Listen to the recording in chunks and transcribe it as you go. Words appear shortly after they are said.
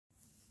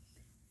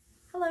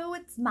Hello,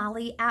 it's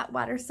Molly at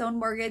Waterstone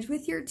Mortgage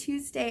with your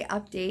Tuesday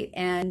update,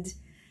 and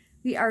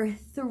we are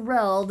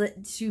thrilled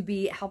to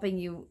be helping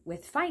you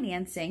with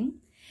financing.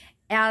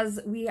 As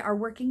we are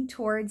working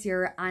towards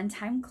your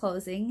on-time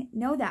closing,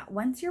 know that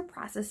once your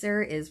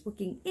processor is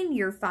looking in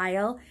your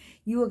file,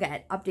 you will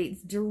get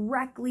updates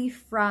directly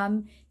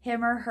from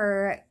him or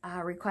her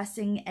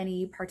requesting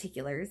any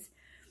particulars.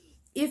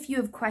 If you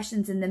have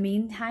questions in the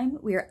meantime,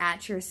 we are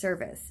at your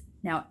service.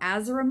 Now,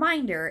 as a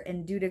reminder,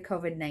 and due to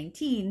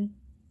COVID-19,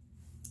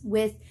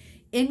 with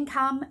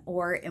income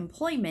or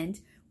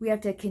employment, we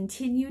have to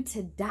continue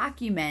to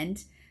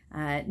document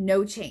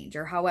no change,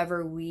 or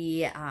however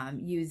we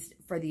used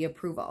for the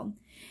approval.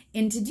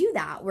 And to do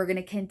that, we're going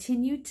to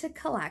continue to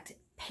collect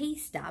pay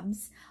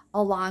stubs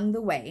along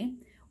the way,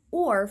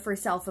 or for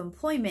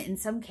self-employment, in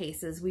some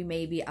cases, we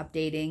may be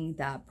updating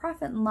the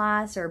profit and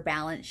loss or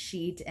balance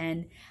sheet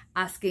and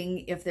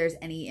asking if there's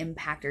any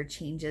impact or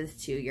changes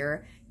to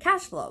your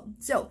cash flow.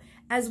 So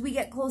as we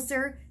get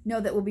closer, know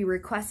that we'll be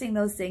requesting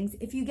those things.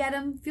 If you get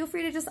them, feel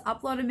free to just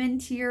upload them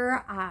into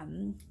your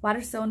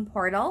Waterstone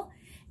portal.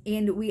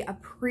 And we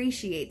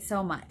appreciate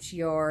so much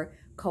your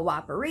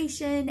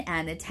cooperation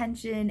and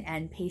attention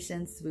and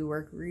patience. We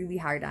work really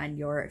hard on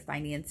your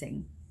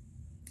financing.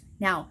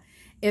 Now,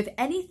 if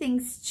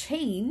anything's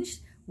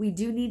changed, we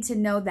do need to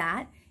know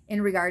that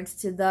in regards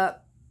to the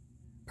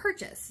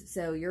purchase.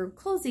 So your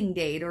closing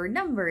date or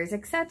numbers,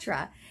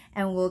 etc.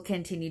 And we'll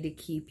continue to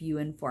keep you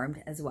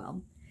informed as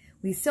well.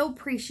 We so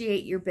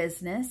appreciate your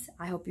business.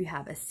 I hope you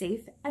have a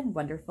safe and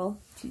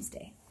wonderful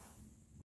Tuesday.